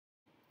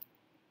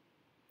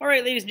All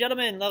right, ladies and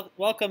gentlemen,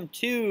 welcome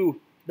to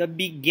the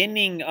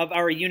beginning of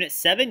our Unit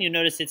 7. You'll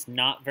notice it's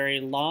not very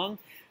long.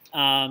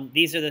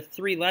 These are the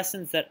 3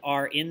 lessons that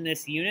are in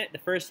this unit. The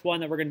first one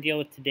that we're going to deal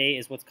with today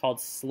is what's called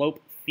slope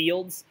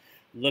fields,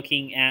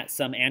 looking at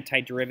some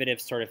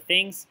antiderivative sort of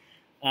things.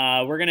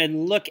 We're going to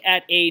look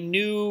at a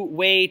new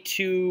way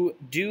to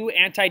do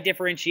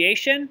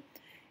antidifferentiation,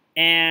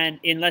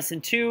 and in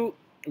Lesson 2,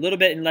 a little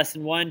bit in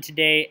Lesson 1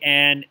 today,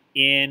 and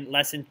in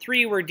Lesson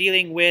 3, we're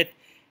dealing with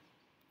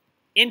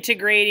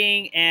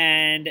integrating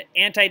and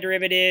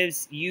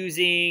antiderivatives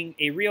using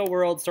a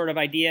real-world sort of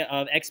idea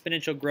of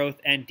exponential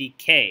growth and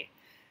decay.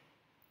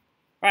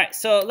 All right,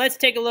 so let's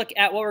take a look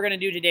at what we're going to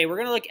do today. We're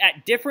going to look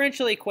at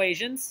differential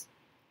equations,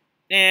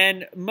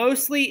 and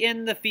mostly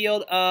in the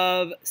field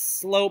of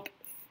slope,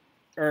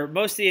 or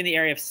mostly in the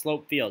area of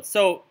slope fields.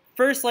 So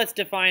first, let's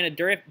define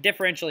a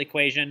differential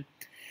equation.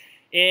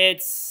 Kind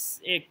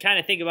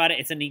of think about it,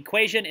 it's an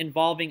equation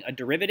involving a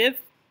derivative.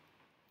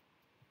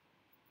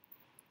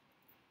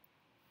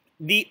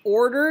 The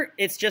order,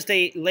 it's just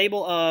a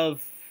label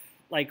of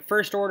like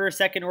first order,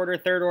 second order,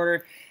 third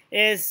order,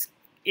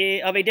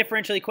 of a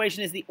differential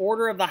equation is the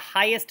order of the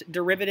highest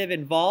derivative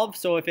involved.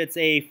 So if it's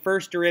a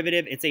first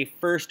derivative, it's a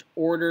first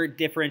order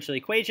differential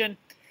equation.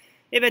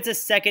 If it's a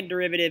second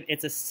derivative,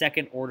 it's a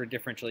second order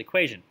differential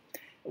equation.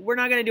 We're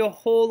not going to do a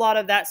whole lot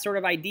of that sort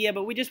of idea,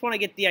 but we just want to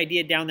get the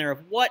idea down there of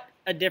what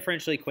a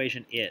differential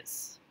equation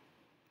is.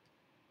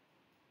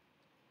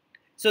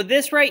 So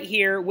this right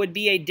here would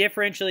be a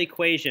differential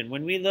equation.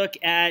 When we look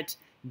at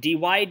dy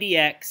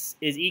dx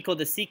is equal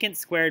to secant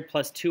squared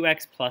plus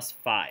 2x plus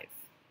 5.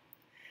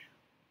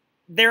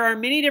 There are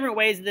many different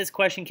ways that this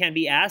question can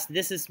be asked.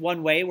 This is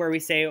one way where we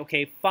say,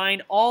 okay,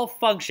 find all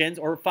functions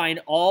or find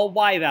all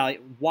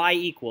y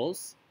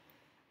equals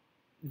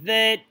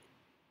that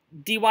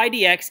dy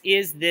dx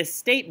is this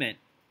statement,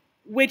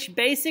 which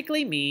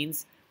basically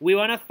means we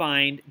want to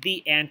find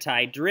the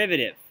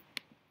antiderivative.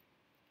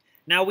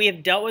 Now, we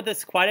have dealt with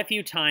this quite a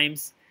few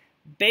times.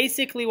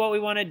 Basically, what we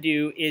want to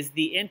do is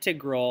the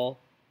integral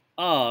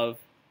of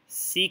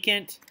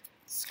secant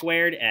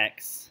squared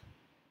x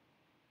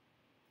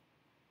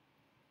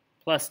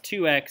plus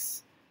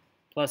 2x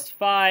plus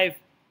 5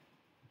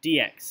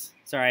 dx.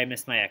 Sorry, I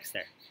missed my x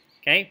there.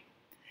 Okay?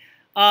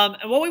 And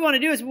what we want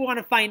to do is we want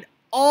to find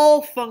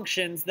all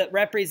functions that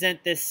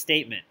represent this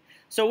statement.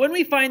 So when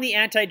we find the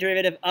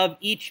antiderivative of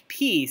each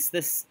piece,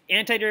 this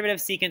antiderivative of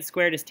secant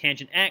squared is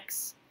tangent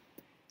x.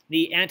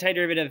 The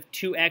antiderivative of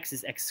 2x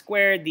is x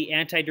squared. The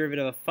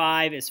antiderivative of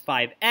 5 is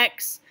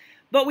 5x.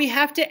 But we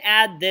have to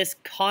add this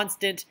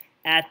constant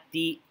at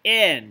the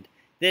end.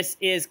 This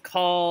is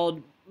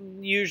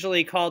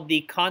usually called the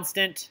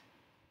constant,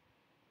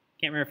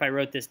 can't remember if I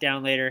wrote this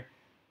down later,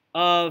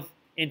 of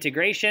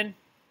integration.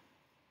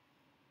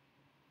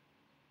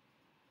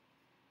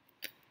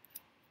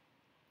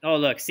 Oh,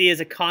 look, C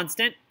is a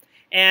constant.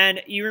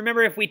 And you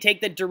remember if we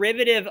take the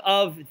derivative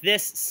of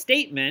this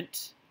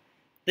statement,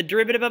 the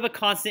derivative of a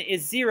constant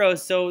is 0,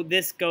 so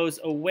this goes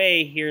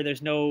away here.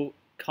 There's no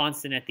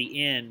constant at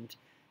the end,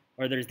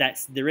 or there's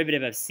that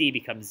derivative of c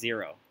becomes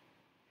 0.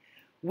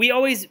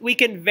 We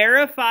can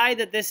verify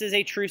that this is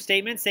a true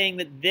statement, saying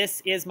that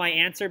this is my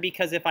answer,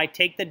 because if I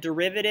take the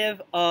derivative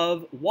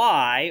of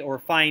y, or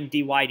find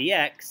dy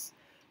dx,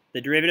 the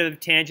derivative of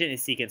tangent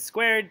is secant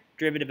squared,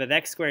 derivative of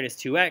x squared is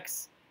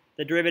 2x,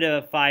 the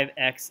derivative of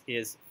 5x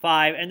is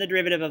 5, and the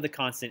derivative of the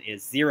constant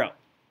is 0.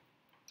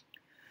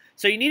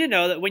 So you need to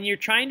know that when you're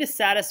trying to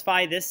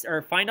satisfy this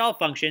or find all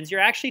functions,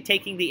 you're actually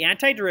taking the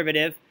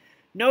antiderivative.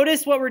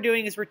 Notice what we're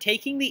doing is we're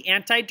taking the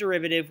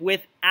antiderivative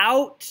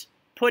without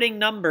putting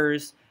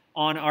numbers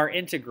on our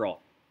integral.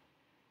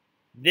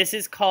 This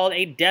is called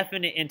a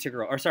indefinite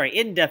integral.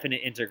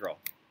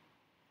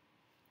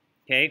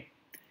 Okay?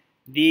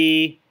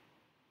 We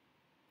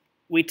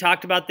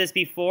talked about this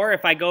before.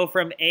 If I go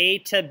from a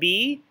to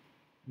b,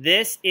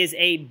 this is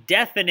a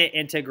definite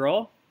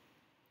integral.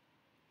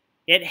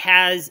 It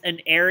has an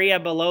area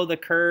below the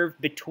curve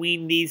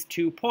between these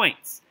 2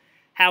 points.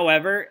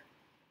 However,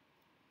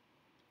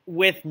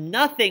 with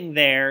nothing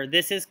there,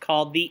 this is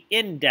called the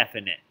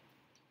indefinite.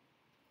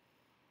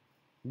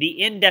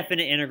 The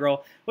indefinite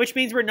integral, which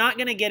means we're not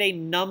going to get a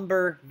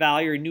number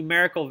value or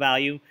numerical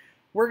value.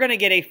 We're going to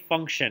get a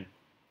function.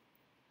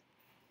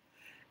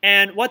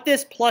 And what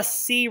this plus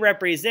c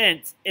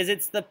represents is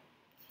it's the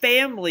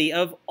family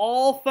of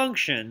all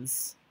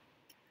functions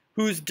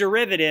whose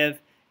derivative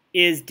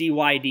is dy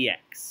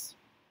dx.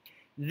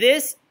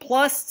 This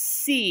plus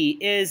c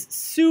is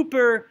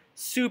super,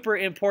 super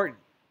important.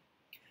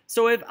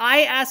 So if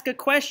I ask a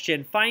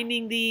question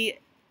finding the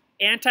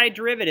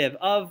antiderivative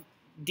of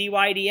dy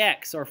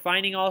dx, or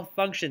finding all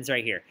functions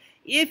right here,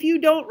 if you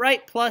don't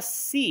write plus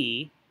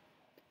c,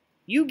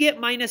 you get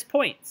minus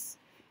points.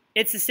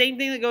 It's the same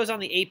thing that goes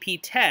on the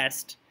AP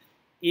test.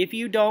 If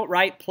you don't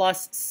write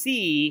plus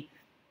c,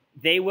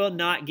 they will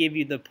not give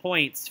you the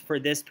points for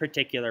this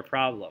particular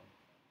problem.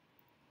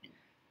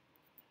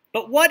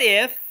 But what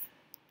if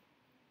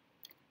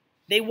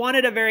they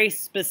wanted a very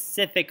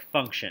specific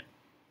function?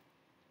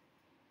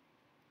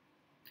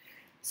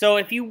 So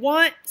if you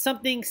want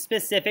something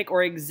specific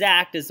or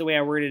exact, is the way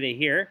I worded it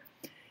here,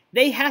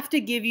 they have to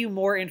give you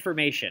more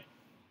information.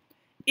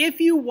 If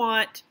you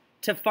want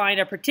to find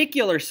a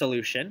particular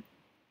solution,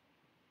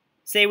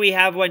 say we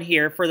have one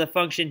here for the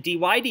function dy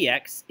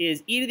dx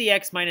is e to the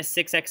x minus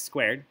 6x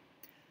squared,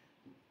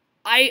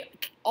 I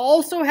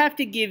also have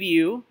to give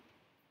you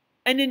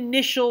an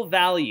initial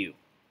value.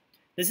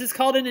 This is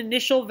called an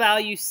initial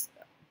value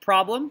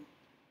problem.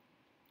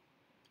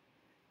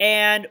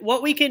 And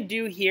what we can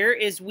do here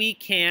is we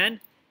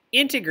can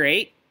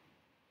integrate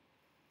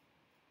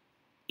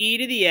e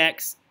to the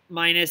x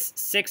minus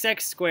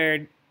 6x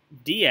squared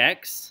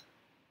dx.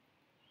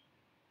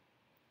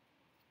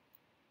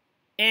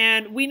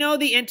 And we know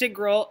the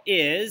integral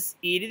is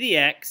e to the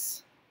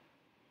x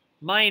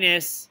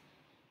minus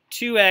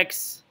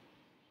 2x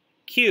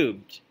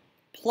cubed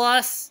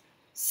plus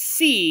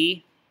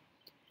c,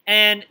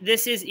 and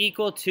this is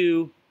equal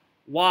to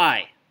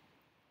y.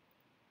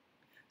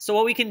 So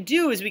what we can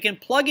do is we can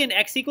plug in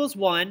x equals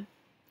 1, and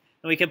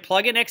we can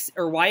plug in x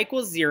or y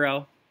equals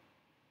 0.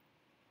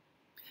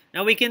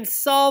 Now we can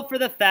solve for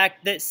the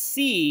fact that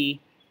c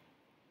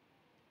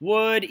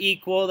would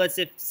equal, let's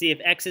see, if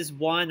x is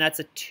 1, that's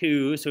a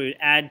 2, so we would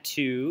add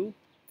 2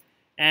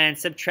 and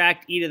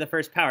subtract e to the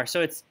first power.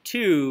 So it's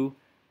 2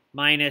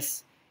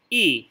 minus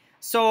e.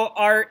 So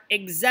our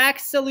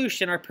exact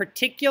solution, our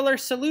particular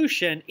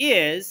solution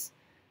is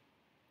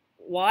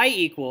y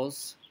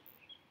equals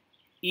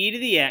e to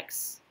the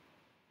x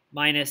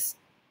minus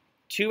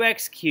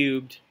 2x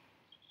cubed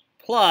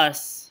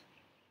plus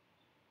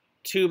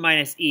 2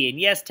 minus e. And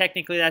yes,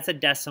 technically that's a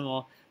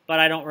decimal, but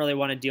I don't really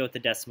want to deal with the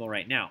decimal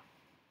right now.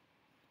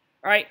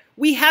 All right,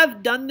 we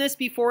have done this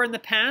before in the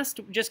past,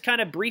 just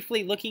kind of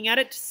briefly looking at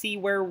it to see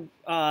where we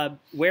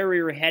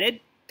were headed.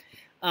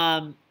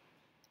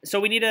 So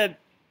we need to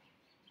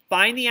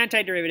find the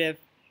antiderivative,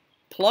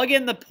 plug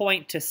in the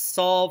point to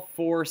solve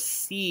for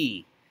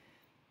c.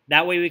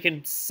 That way we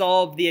can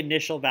solve the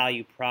initial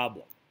value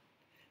problem.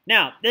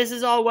 Now, this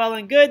is all well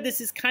and good. This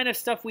is kind of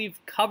stuff we've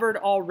covered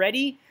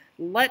already.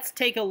 Let's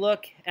take a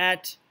look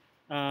at,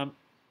 not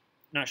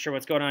sure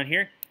what's going on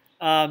here.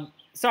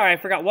 Sorry, I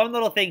forgot one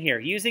little thing here.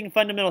 Using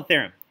fundamental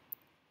theorem.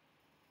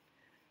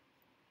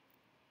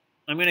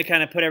 I'm going to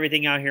kind of put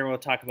everything out here and we'll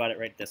talk about it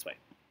right this way.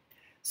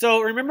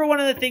 So remember one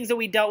of the things that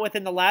we dealt with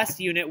in the last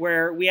unit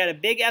where we had a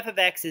big f of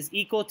x is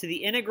equal to the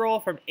integral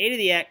from a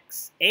to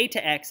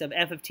x of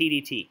f of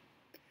t dt.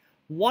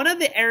 One of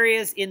the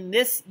areas in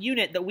this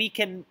unit that we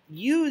can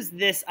use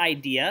this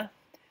idea,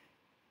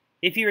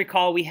 if you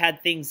recall, we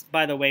had things,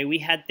 by the way, we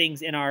had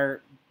things in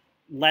our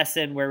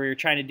lesson where we were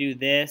trying to do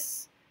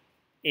this,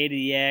 a to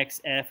the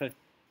x, f of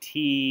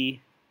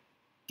t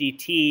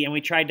dt, and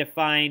we tried to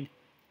find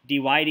dy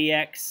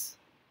dx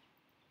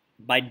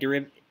by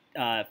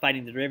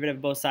finding the derivative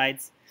of both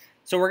sides.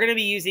 So we're going to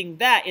be using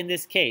that in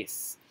this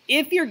case.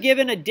 If you're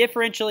given a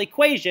differential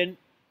equation,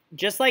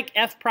 just like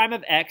f prime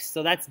of x,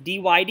 so that's dy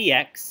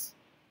dx,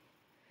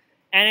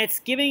 and it's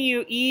giving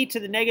you e to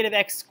the negative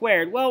x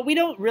squared, well, we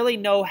don't really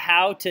know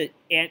how to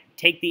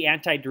take the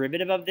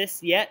antiderivative of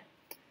this yet,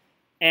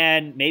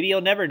 and maybe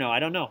you'll never know, I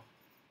don't know.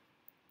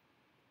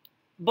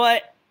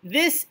 But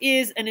this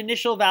is an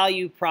initial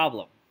value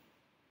problem.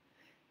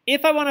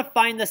 If I want to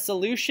find the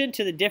solution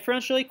to the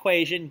differential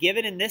equation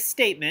given in this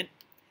statement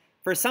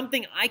for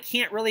something I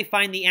can't really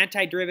find the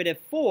antiderivative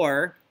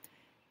for,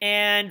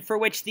 and for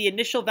which the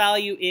initial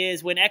value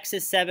is when x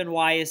is 7,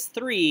 y is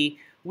 3,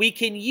 we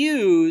can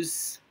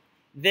use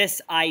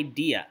this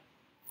idea.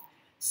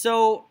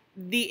 So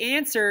the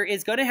answer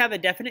is going to have a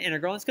definite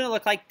integral. It's going to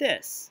look like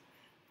this.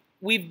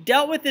 We've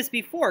dealt with this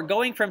before,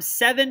 going from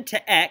 7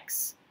 to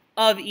x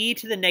of e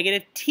to the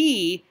negative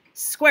t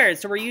squared.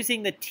 So we're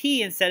using the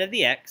t instead of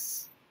the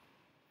x.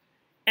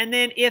 And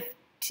then if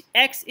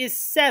x is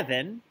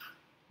 7,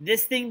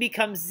 this thing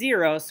becomes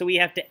 0, so we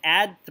have to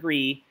add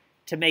 3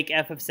 to make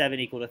f of 7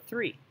 equal to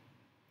 3.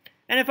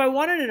 And if I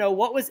wanted to know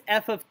what was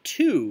f of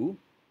 2,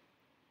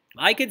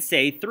 I could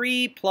say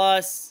 3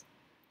 plus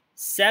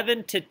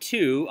 7 to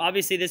 2.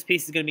 Obviously, this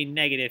piece is going to be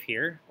negative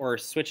here, or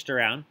switched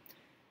around.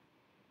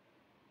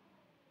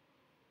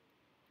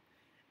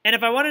 And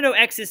if I want to know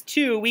x is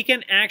 2, we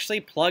can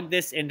actually plug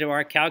this into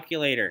our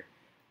calculator.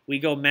 We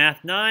go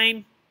math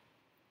 9,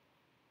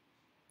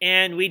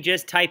 and we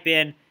just type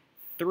in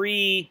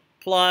 3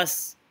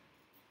 plus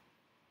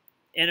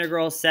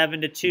integral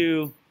 7 to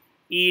 2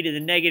 e to the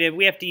negative.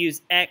 We have to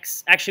use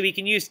x. Actually, we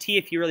can use t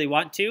if you really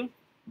want to.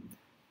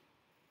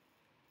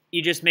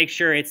 You just make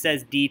sure it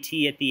says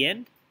dt at the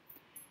end.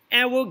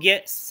 And we'll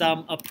get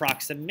some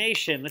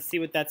approximation. Let's see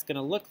what that's going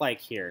to look like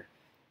here.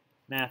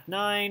 Math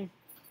 9.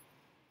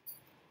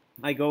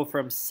 I go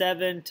from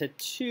 7 to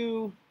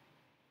 2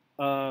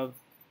 of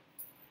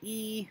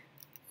e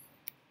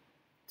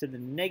to the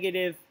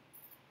negative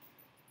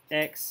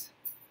x,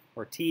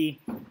 or t,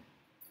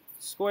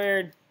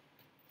 squared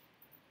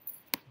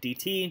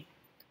dt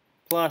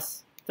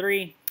plus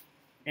 3,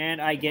 and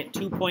I get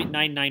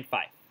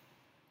 2.995.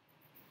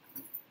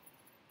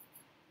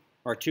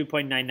 Or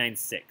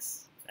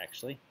 2.996,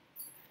 actually.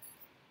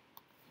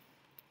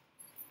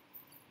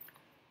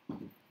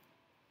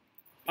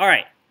 All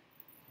right,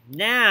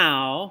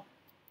 now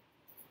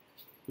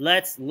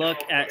let's look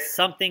at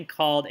something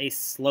called a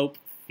slope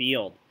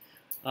field.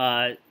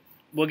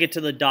 We'll get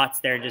to the dots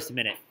there in just a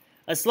minute.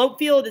 A slope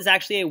field is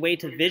actually a way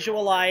to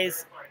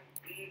visualize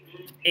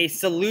a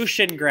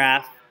solution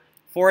graph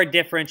for a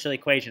differential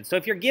equation. So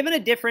if you're given a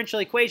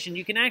differential equation,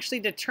 you can actually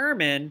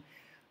determine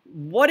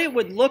what it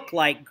would look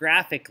like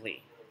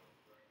graphically.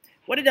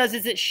 What it does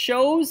is it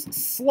shows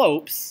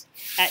slopes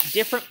at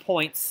different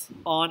points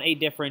on a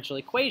differential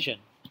equation.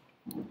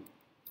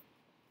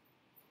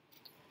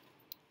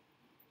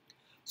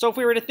 So if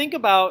we were to think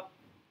about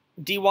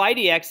dy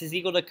dx is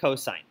equal to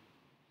cosine,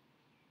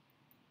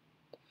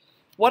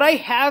 what I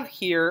have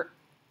here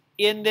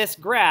in this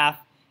graph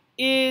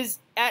is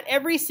at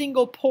every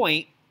single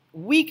point,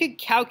 we could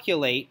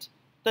calculate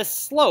the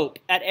slope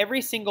at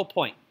every single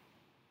point.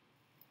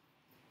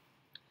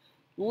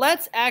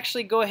 Let's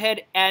actually go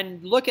ahead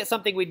and look at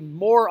something we'd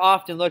more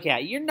often look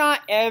at. You're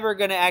not ever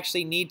going to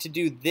actually need to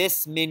do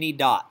this many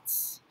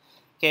dots.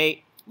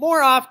 Okay,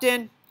 more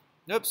often,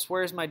 oops,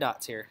 where's my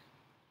dots here?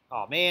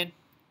 Oh, man.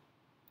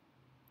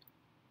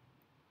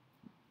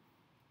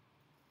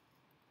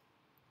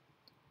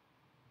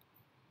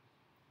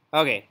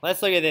 Okay,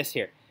 let's look at this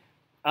here.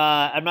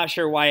 I'm not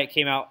sure why it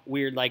came out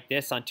weird like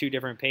this on two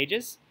different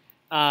pages.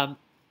 But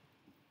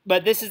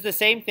this is the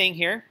same thing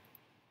here,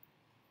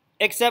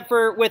 except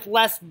for with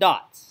less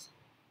dots.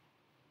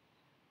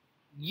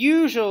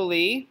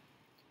 Usually,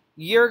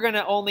 you're going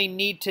to only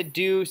need to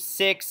do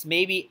 6,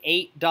 maybe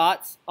 8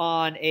 dots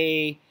on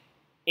a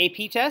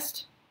AP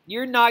test.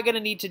 You're not going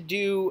to need to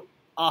do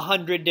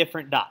 100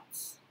 different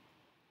dots.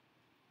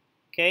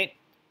 Okay?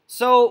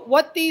 So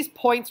what these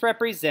points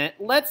represent,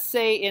 let's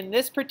say in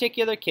this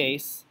particular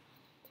case,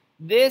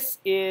 this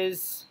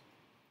is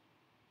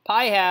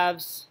pi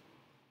halves,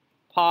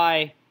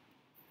 pi,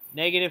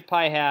 negative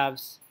pi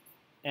halves,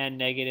 and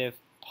negative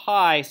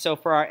pi, so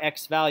for our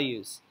x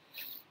values.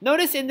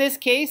 Notice in this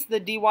case, the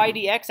dy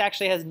dx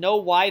actually has no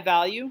y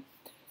value.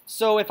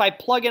 So if I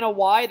plug in a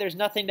y, there's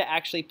nothing to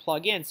actually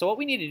plug in. So what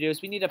we need to do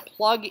is we need to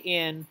plug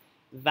in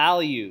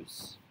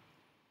values.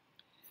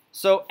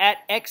 So at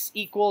x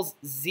equals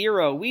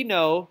 0, we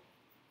know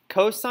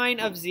cosine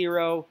of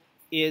 0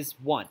 is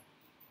 1.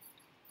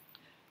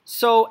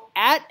 So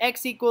at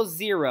x equals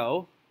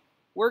 0,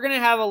 we're going to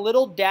have a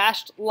little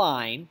dashed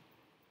line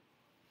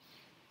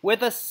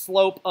with a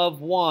slope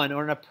of 1,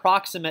 or an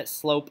approximate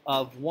slope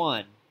of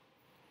 1.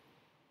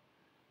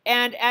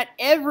 And at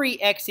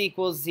every x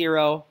equals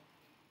 0,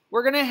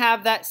 we're going to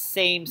have that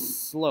same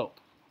slope.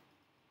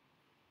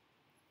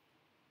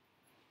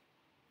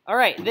 All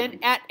right, then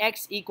at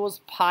x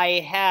equals pi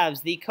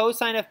halves, the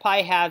cosine of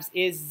pi halves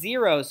is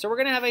 0, so we're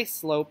going to have a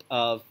slope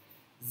of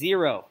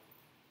 0.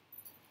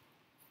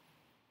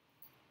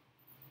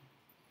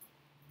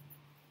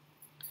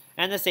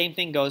 And the same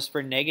thing goes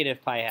for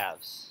negative pi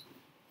halves.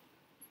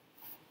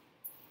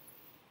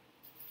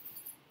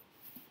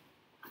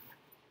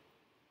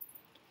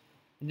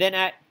 Then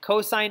at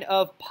cosine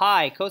of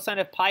pi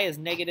is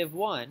negative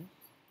 1.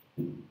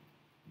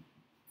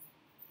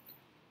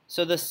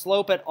 So the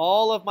slope at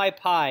all of my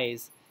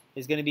pi's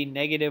is going to be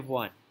negative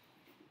 1.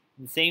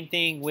 And same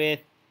thing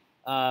with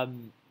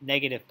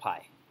negative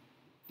pi.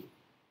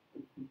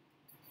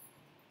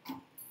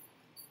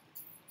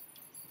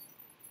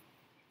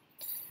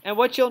 And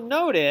what you'll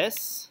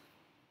notice,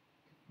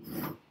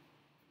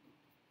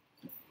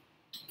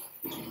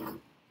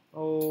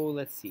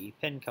 let's see,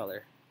 pen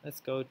color. Let's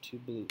go to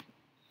blue.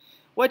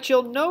 What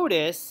you'll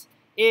notice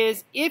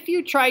is if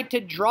you tried to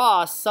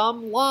draw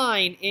some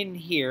line in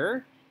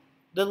here,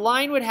 the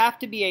line would have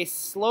to be a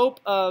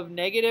slope of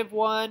negative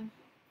 1,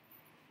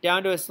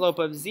 down to a slope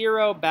of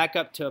 0, back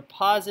up to a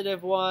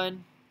positive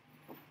 1,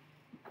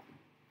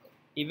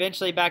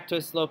 eventually back to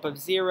a slope of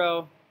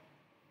 0,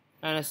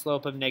 and a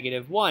slope of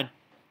negative 1.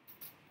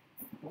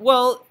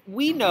 Well,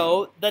 we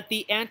know that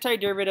the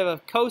antiderivative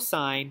of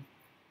cosine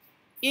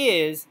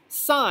is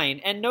sine.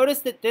 And notice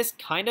that this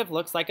kind of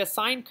looks like a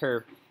sine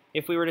curve.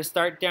 If we were to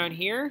start down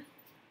here,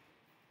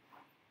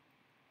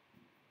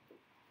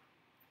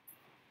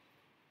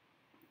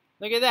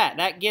 look at that.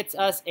 That gets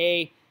us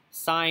a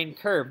sine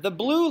curve. The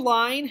blue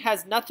line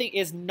has nothing,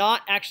 is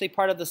not actually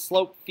part of the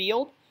slope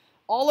field.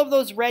 All of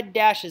those red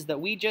dashes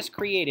that we just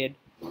created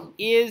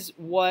is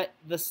what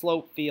the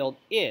slope field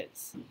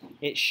is.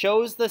 It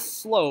shows the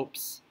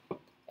slopes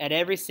at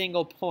every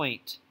single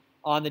point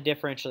on the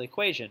differential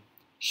equation,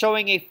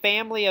 showing a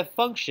family of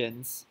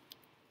functions.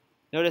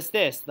 Notice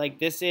this, like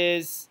this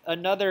is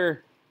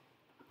another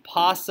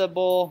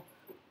possible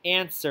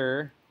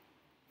answer,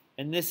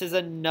 and this is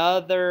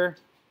another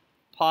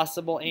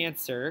possible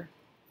answer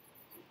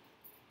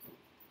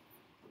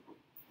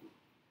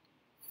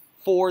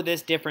for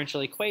this differential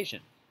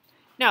equation.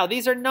 Now,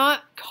 these are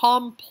not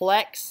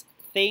complex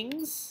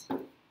things.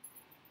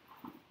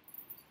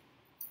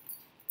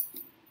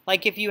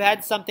 Like if you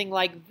had something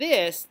like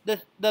this,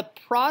 the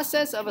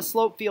process of a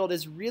slope field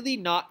is really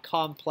not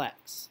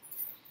complex.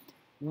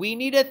 We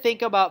need to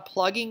think about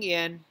plugging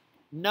in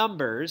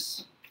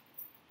numbers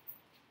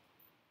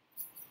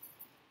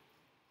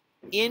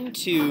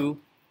into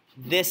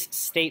this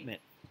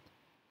statement.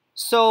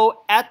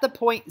 So at the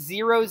point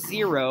 0,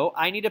 0,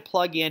 I need to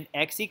plug in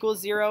x equals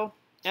 0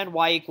 and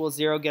y equals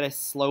 0, get a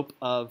slope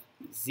of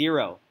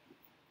 0.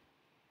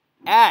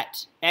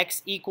 At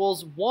x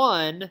equals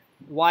 1,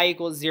 y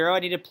equals 0, I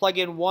need to plug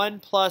in 1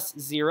 plus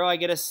 0, I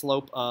get a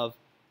slope of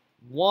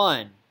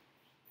 1.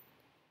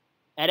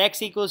 At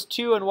x equals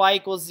 2 and y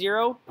equals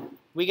 0,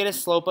 we get a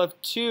slope of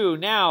 2.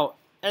 Now,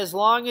 as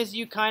long as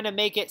you kind of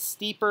make it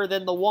steeper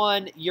than the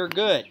 1, you're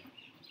good.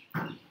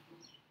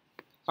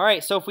 All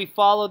right, so if we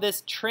follow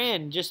this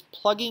trend, just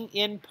plugging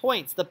in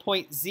points, the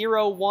point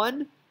 0,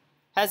 1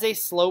 has a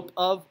slope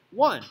of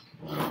 1.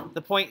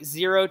 The point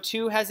 0,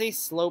 2 has a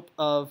slope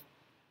of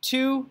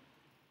 2,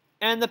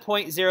 and the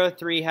point 0,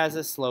 3 has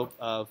a slope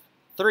of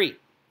 3.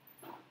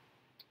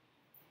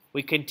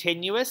 We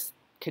continue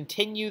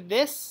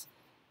this.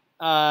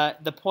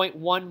 The point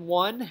 1,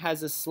 1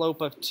 has a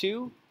slope of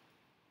 2.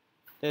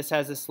 This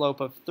has a slope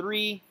of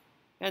 3,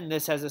 and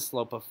this has a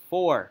slope of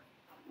 4.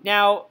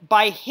 Now,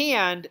 by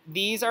hand,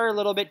 these are a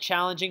little bit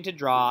challenging to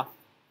draw.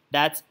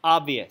 That's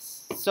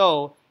obvious.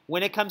 So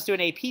when it comes to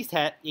an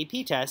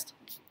AP test,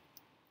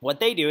 what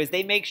they do is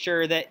they make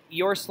sure that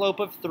your slope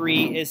of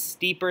 3 is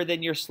steeper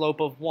than your slope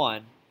of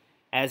 1,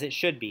 as it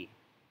should be.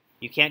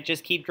 You can't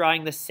just keep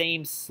drawing the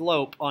same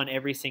slope on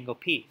every single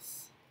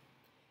piece.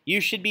 You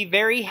should be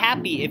very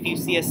happy if you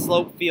see a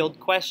slope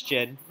field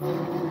question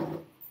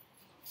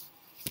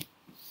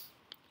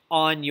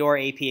on your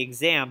AP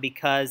exam,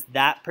 because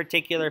that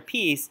particular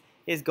piece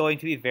is going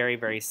to be very,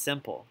 very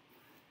simple.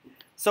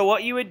 So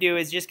what you would do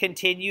is just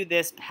continue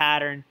this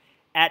pattern.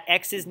 At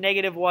x is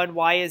negative 1,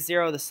 y is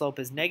 0, the slope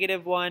is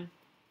negative 1.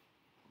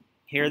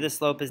 Here the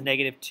slope is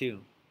negative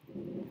 2.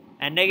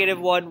 At negative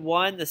 1,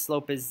 1, the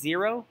slope is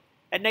 0.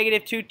 At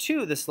negative 2,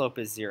 2, the slope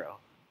is 0.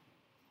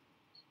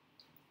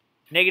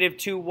 Negative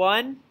 2,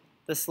 1,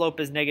 the slope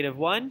is negative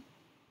 1.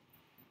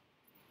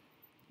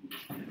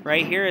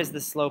 Right here is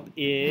the slope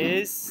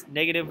is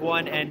negative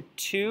 1 and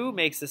 2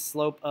 makes a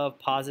slope of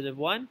positive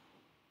 1.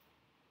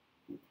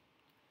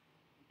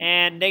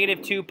 And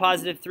negative 2,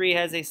 positive 3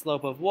 has a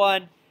slope of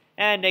 1.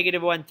 And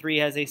negative 1, 3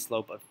 has a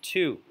slope of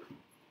 2.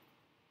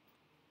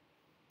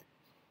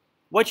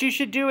 What you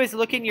should do is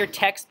look in your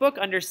textbook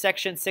under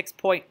section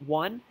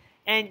 6.1,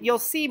 and you'll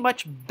see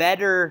much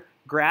better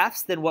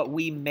graphs than what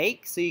we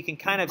make, so you can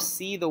kind of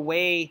see the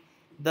way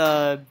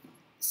the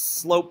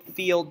slope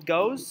field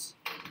goes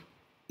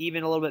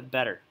even a little bit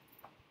better.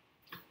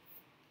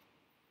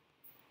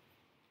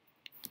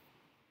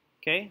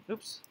 Okay,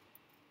 oops.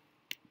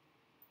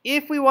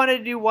 If we wanted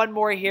to do one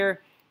more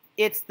here,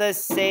 it's the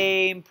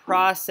same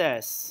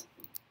process.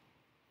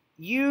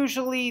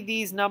 Usually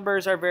these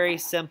numbers are very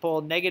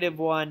simple, negative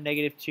 1,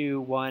 negative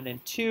 2, 1,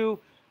 and 2,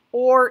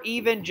 or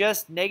even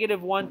just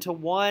negative 1 to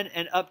 1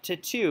 and up to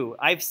 2.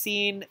 I've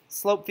seen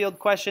slope field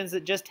questions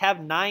that just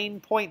have 9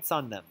 points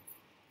on them.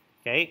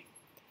 Okay,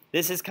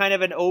 this is kind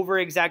of an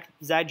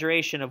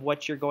over-exaggeration of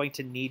what you're going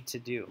to need to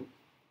do.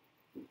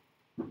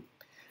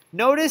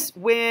 Notice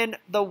when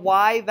the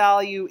y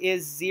value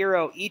is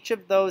 0, each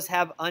of those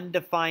have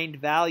undefined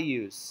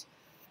values.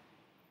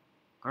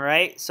 All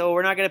right, so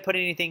we're not going to put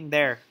anything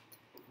there.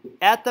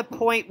 At the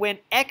point when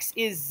x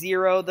is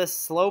 0, the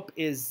slope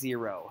is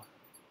 0.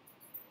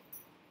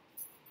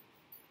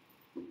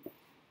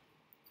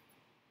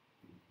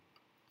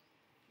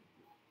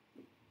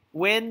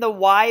 When the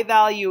y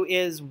value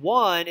is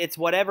 1, it's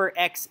whatever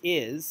x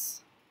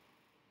is.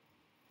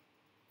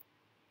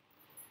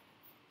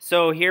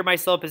 So here my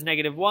slope is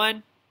negative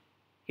 1.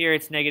 Here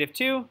it's negative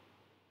 2.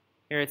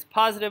 Here it's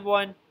positive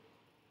 1.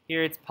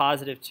 Here it's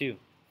positive 2.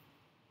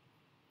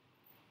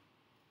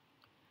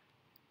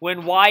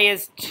 When y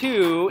is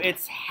 2,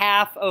 it's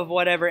half of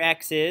whatever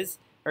x is.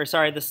 Or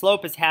sorry, the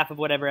slope is half of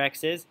whatever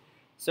x is.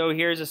 So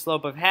here's a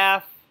slope of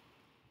half.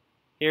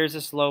 Here's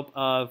a slope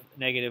of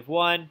negative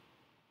 1.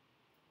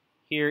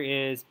 Here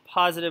is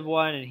positive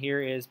 1, and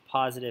here is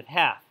positive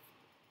half.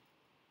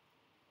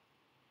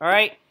 All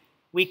right,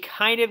 we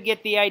kind of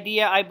get the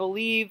idea, I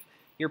believe.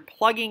 You're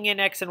plugging in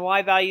x and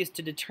y values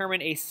to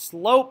determine a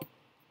slope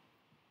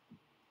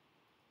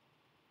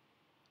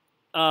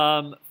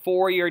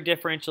for your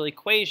differential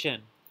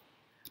equation.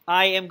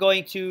 I am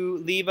going to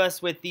leave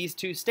us with these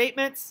two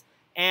statements,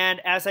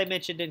 and as I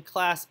mentioned in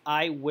class,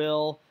 I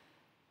will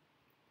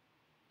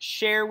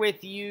share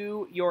with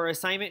you your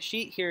assignment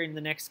sheet here in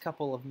the next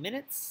couple of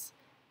minutes,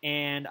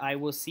 and I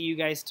will see you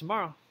guys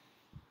tomorrow.